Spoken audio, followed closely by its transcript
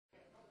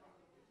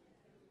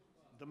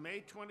The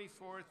May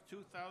 24th,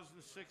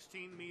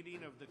 2016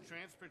 meeting of the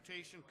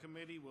Transportation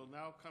Committee will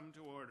now come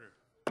to order.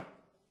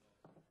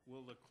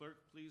 Will the clerk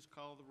please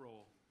call the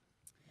roll?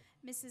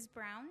 Mrs.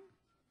 Brown?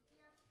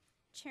 Here.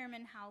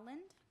 Chairman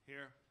Howland?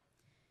 Here.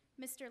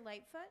 Mr.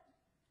 Lightfoot?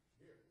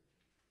 Here.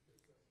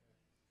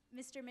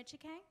 Mr.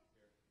 Michikay?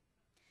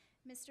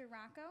 Here. Mr.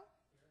 Rocco?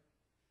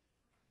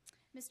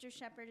 Here. Mr.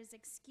 Shepard is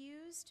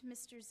excused.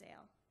 Mr.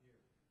 Zale?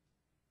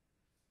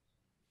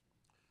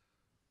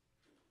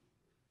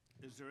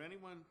 Is there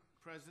anyone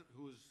present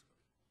who is,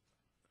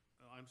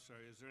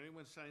 is there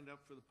anyone signed up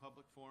for the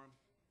public forum?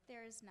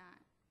 There is not.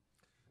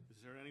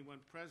 Is there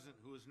anyone present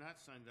who is not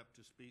signed up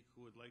to speak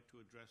who would like to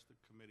address the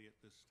committee at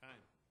this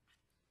time?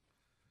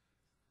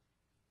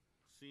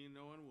 Seeing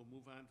no one, we'll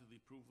move on to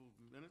the approval of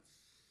minutes.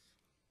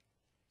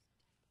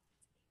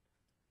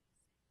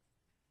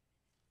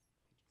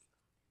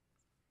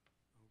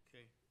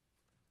 Okay.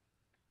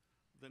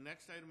 The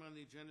next item on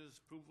the agenda is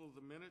approval of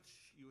the minutes.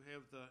 You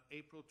have the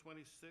April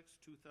 26,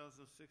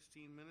 2016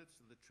 minutes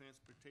of the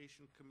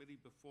Transportation Committee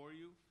before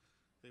you.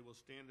 They will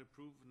stand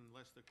approved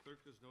unless the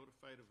clerk is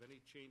notified of any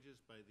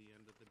changes by the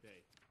end of the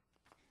day.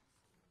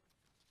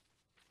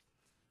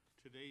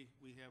 Today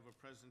we have a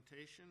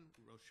presentation.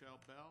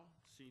 Rochelle Bell,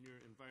 Senior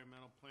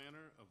Environmental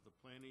Planner of the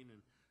Planning and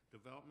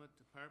Development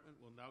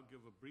Department, will now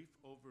give a brief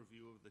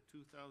overview of the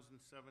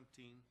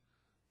 2017-2022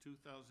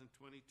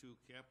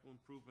 Capital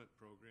Improvement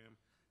Program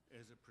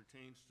as it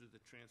pertains to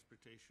the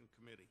Transportation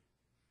Committee.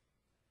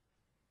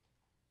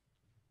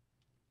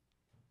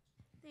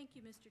 Thank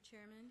you, Mr.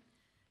 Chairman.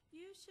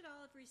 You should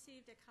all have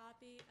received a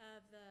copy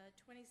of the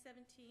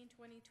 2017-2022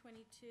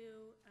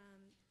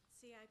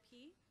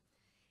 CIP.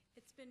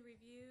 It's been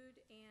reviewed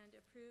and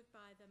approved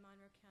by the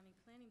Monroe County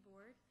Planning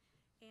Board,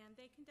 and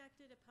they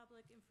conducted a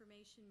public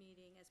information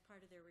meeting as part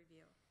of their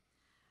review.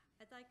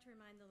 I'd like to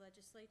remind the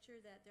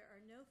Legislature that there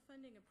are no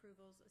funding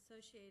approvals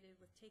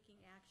associated with taking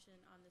action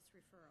on this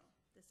referral.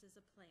 This is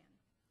a plan.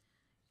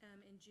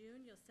 In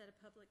June, you'll set a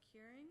public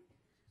hearing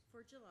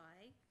for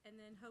July, and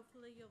then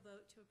hopefully you'll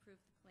vote to approve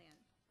the plan.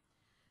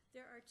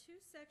 There are two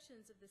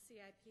sections of the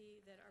CIP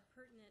that are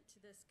pertinent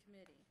to this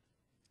committee.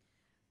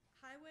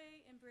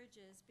 Highway and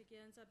Bridges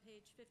begins on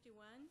page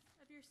 51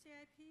 of your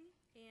CIP,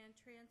 and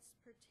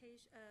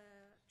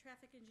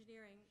traffic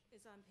engineering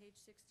is on page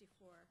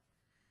 64.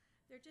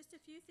 There are just a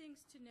few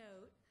things to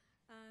note.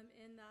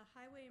 In the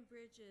Highway and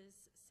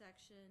Bridges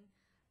section,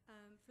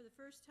 for the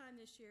first time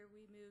this year,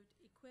 we moved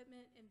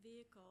equipment and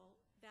vehicle,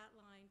 that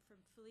line,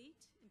 from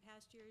fleet. In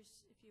past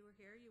years, if you were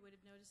here, you would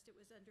have noticed it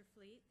was under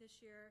fleet.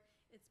 This year,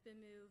 it's been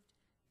moved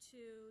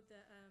to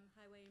the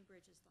Highway and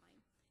Bridges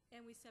line.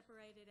 And we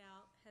separated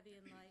out heavy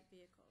and light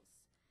vehicles.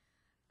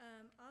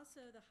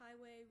 Also, the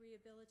Highway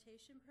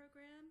Rehabilitation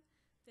Program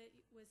that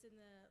was in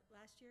the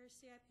last year's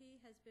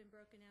CIP has been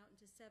broken out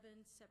into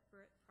 7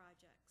 separate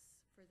projects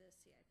for this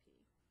CIP.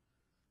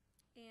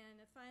 And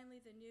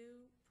finally, the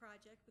new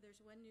project, there's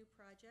one new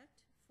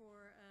project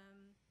for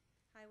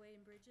Highway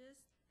and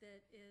Bridges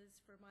that is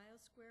for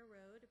Miles Square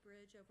Road, a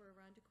bridge over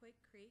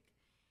Irondequoit Creek,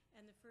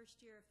 and the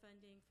first year of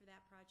funding for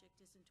that project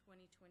is in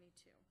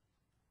 2022.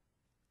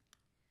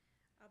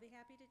 I'll be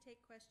happy to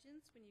take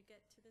questions when you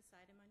get to this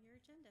item on your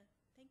agenda.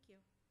 Thank you.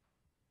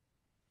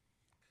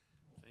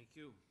 Thank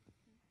you.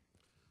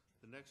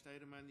 The next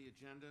item on the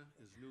agenda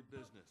is new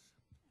business.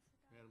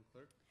 Madam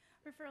Clerk.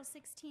 Referral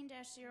 16-0165.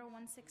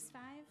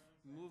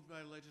 Moved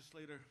by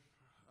Legislator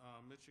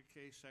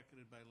Michikay,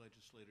 seconded by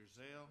Legislator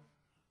Zale.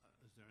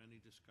 Is there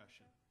any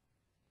discussion?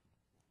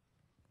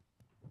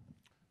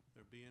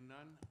 There being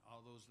none, all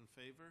those in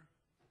favor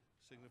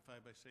signify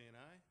by saying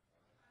aye.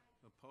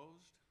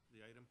 Opposed?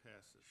 The item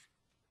passes.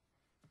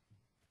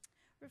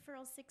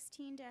 Referral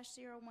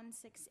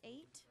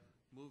 16-0168.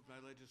 Moved by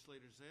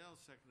Legislator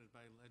Zale, seconded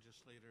by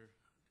Legislator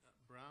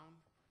Brown.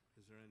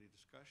 Is there any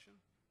discussion?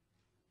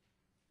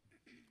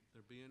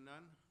 There being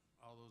none,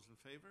 all those in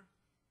favor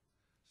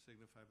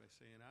signify by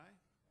saying aye.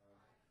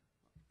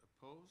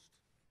 Opposed?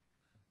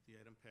 The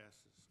item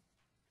passes.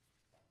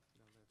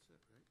 Now that's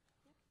it, right?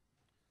 Yep.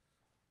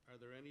 Are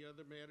there any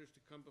other matters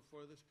to come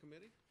before this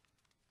committee?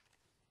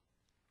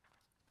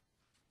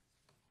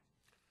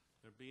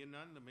 There being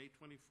none, the May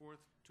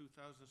 24th,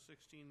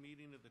 2016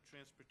 meeting of the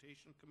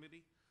Transportation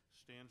Committee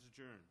stands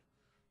adjourned.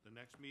 The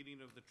next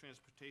meeting of the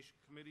Transportation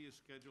Committee is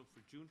scheduled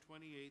for June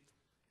 28th,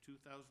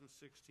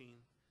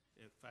 2016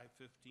 at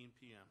 5:15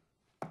 p.m.